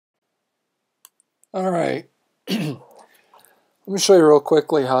All right, let me show you real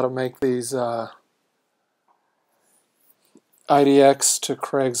quickly how to make these IDX to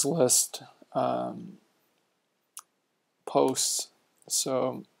Craigslist posts.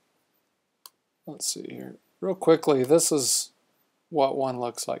 So let's see here. Real quickly, this is what one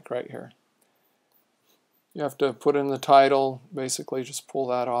looks like right here. You have to put in the title, basically just pull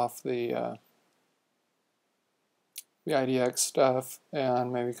that off the IDX stuff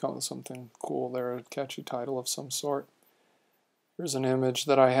and maybe come up with something cool there, a catchy title of some sort. Here's an image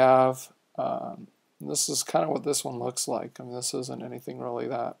that I have. This is kind of what this one looks like. I mean, this isn't anything really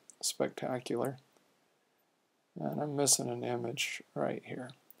that spectacular. And I'm missing an image right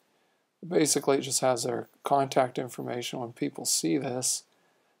here. Basically, it just has their contact information. When people see this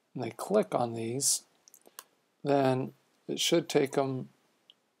and they click on these, then it should take them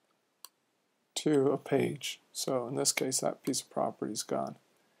to a page. So in this case, that piece of property is gone.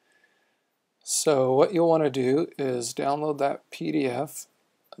 So what you'll want to do is download that PDF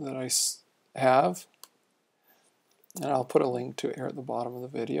that I have, and I'll put a link to it here at the bottom of the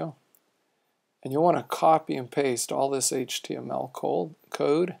video. And you'll want to copy and paste all this HTML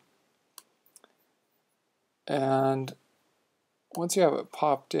code. And once you have it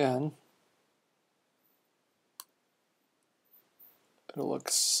popped in, it'll look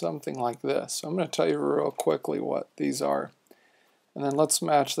something like this. So I'm going to tell you real quickly what these are. And then let's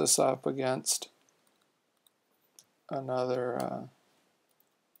match this up against another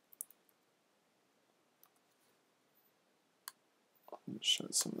let me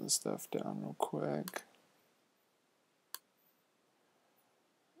shut some of this stuff down real quick.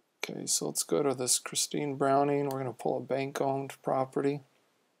 Okay, so let's go to this Christine Browning. We're going to pull a bank-owned property.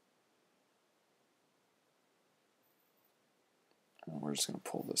 And we're just going to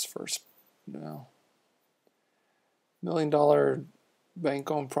pull this first now. $1 million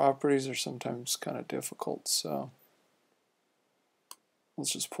bank-owned properties are sometimes kind of difficult, so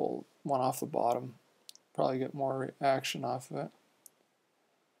let's just pull one off the bottom. Probably get more action off of it.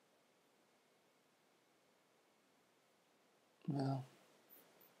 No.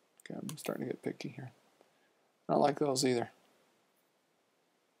 Okay, I'm starting to get picky here. I don't like those either.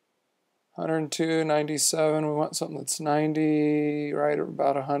 102, 97, we want something that's 90, right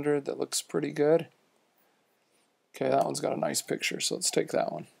about 100, that looks pretty good. Okay, that one's got a nice picture, so let's take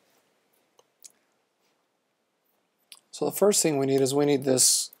that one. So the first thing we need is we need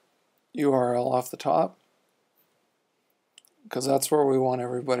this URL off the top, because that's where we want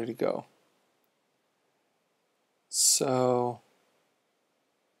everybody to go. So,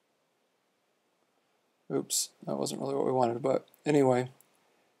 oops, that wasn't really what we wanted, but anyway,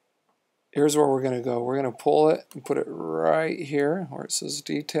 here's where we're going to go. We're going to pull it and put it right here where it says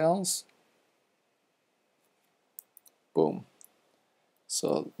details. Boom.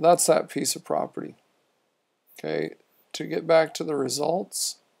 So that's that piece of property. Okay, to get back to the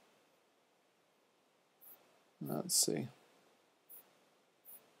results, let's see.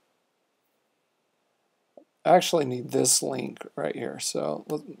 I actually need this link right here. So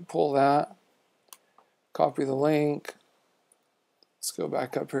let's pull that, copy the link. Let's go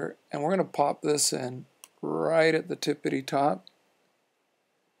back up here, and we're going to pop this in right at the tippity top.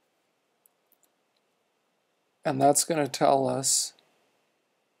 And that's going to tell us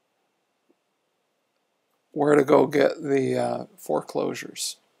where to go get the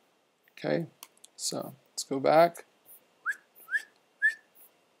foreclosures. Okay, so let's go back.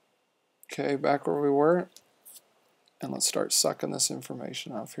 Okay, back where we were. And let's start sucking this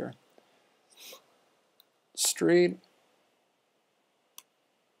information off here. Street.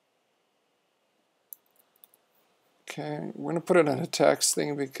 Okay, we're going to put it in a text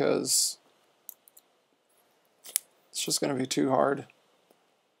thing because it's just going to be too hard.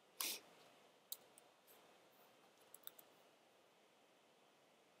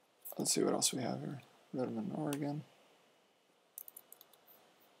 Let's see what else we have here. Redmond, Oregon.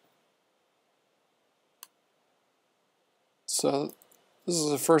 So this is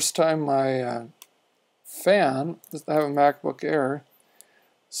the first time my fan, I have a MacBook Air.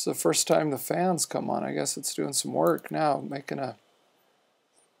 It's the first time the fan's come on. I guess it's doing some work now, making a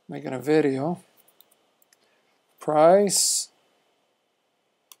video. Price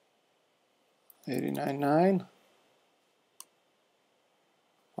 $89.9.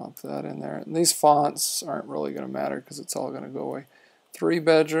 Pop that in there. And these fonts aren't really going to matter because it's all going to go away. 3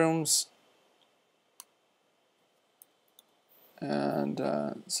 bedrooms. And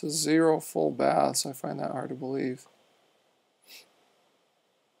it says 0 full baths. I find that hard to believe.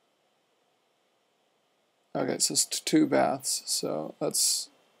 Okay, it says 2 baths, so that's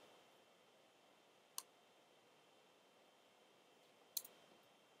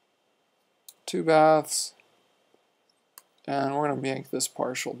 2 baths, and we're going to yank this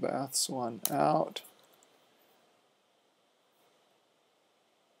partial baths one out.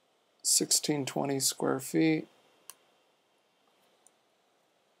 1620 square feet.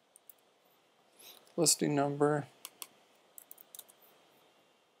 Listing number.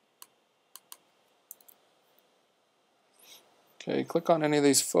 Okay, click on any of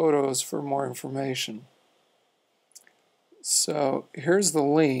these photos for more information. So here's the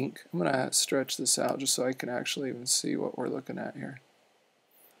link. I'm going to stretch this out just so I can actually even see what we're looking at here.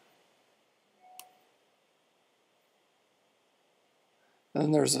 And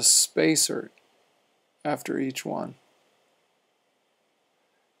then there's a spacer after each one.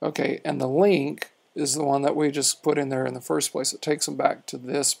 Okay, and the link is the one that we just put in there in the first place. It takes them back to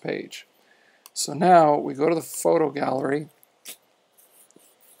this page. So now we go to the photo gallery,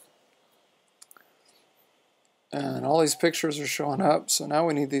 and all these pictures are showing up. So now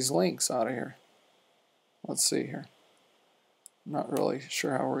we need these links out of here. Let's see here. I'm not really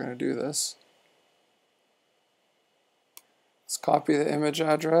sure how we're going to do this. Let's copy the image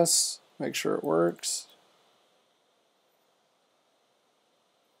address, make sure it works.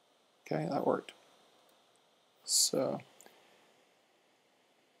 Okay, that worked. So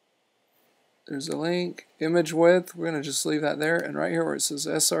there's a link, image width, we're going to just leave that there, and right here where it says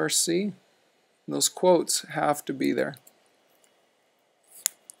SRC, those quotes have to be there.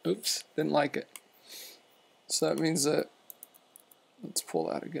 Oops, didn't like it. So that means that, let's pull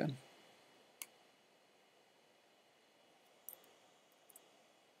that again.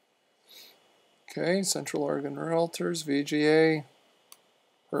 Okay, Central Oregon Realtors, VGA,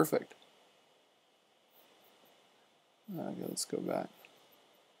 perfect. Okay, let's go back.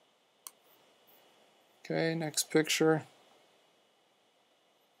 Okay, next picture.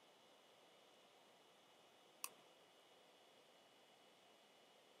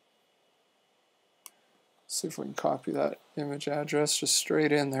 See if we can copy that image address just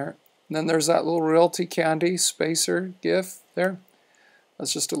straight in there. And then there's that little Realty Candy spacer GIF there.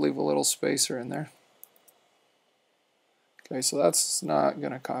 That's just to leave a little spacer in there. Okay, so that's not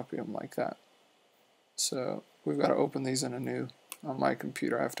going to copy them like that. So we've got to open these in a new, on my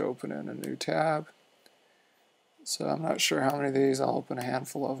computer I have to open it in a new tab. So I'm not sure how many of these, I'll open a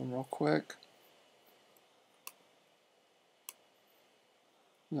handful of them real quick.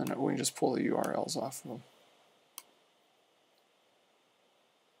 And then we can just pull the URLs off of them.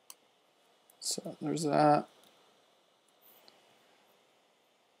 So there's that.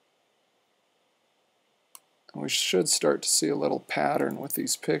 And we should start to see a little pattern with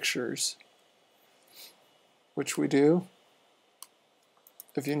these pictures, which we do.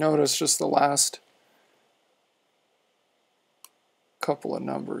 If you notice, just the last couple of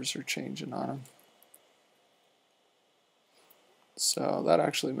numbers are changing on them. So that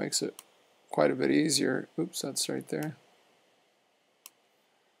actually makes it quite a bit easier. Oops, that's right there.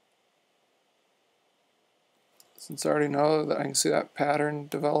 Since I already know that I can see that pattern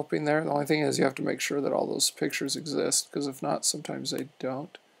developing there, the only thing is you have to make sure that all those pictures exist, because if not, sometimes they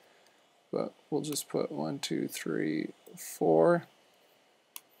don't. But we'll just put 1, 2, 3, 4.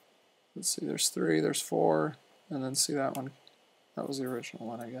 Let's see, there's 3, there's 4, and then see that one. That was the original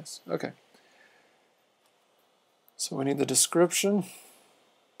one, I guess. Okay. So we need the description.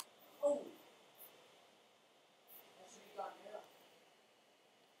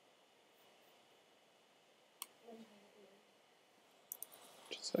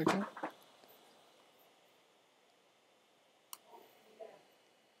 Just a second.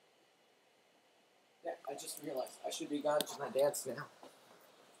 Yeah, I just realized I should be gone to my dance now.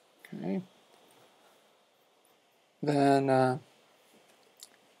 Okay. Then,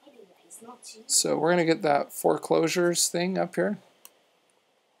 so we're going to get that foreclosures thing up here.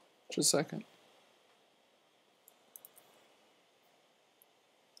 Just a second.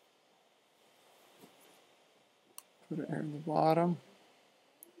 Put it here in the bottom.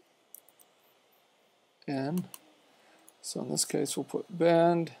 In. So in this case, we'll put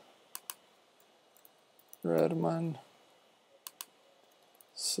Bend, Redmond,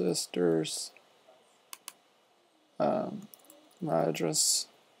 Sisters, my address,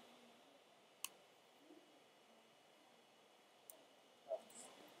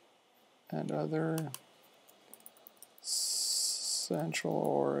 and other Central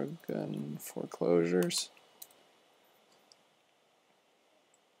Oregon foreclosures.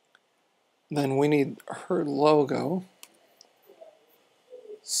 Then we need her logo.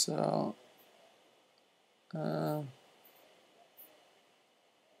 So I'm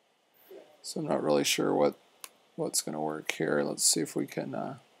not really sure what's going to work here. Let's see if we can.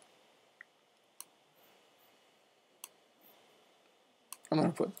 I'm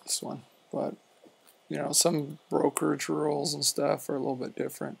going to put this one. But you know, some brokerage rules and stuff are a little bit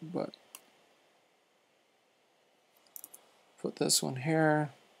different. But put this one here.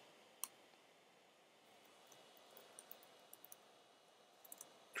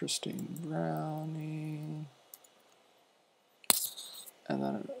 Christine Browning. And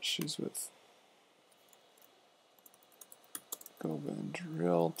then she's with Govind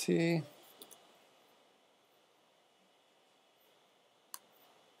Realty.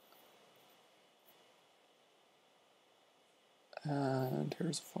 And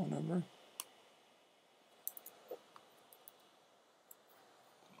here's a phone number.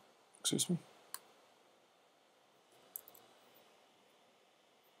 Excuse me.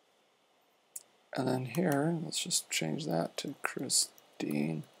 And then here, let's just change that to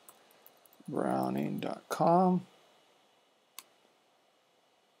ChristineBrowning.com.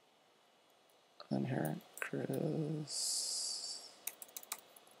 And here,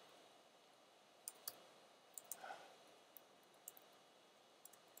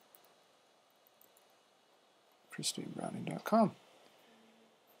 ChristineBrowning.com.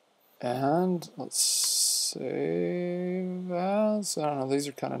 And let's save as. I don't know, these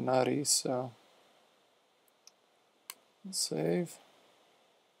are kind of nutty, so let's save.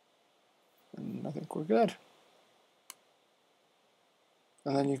 And I think we're good.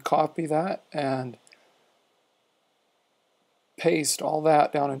 And then you copy that and paste all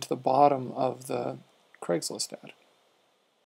that down into the bottom of the Craigslist ad.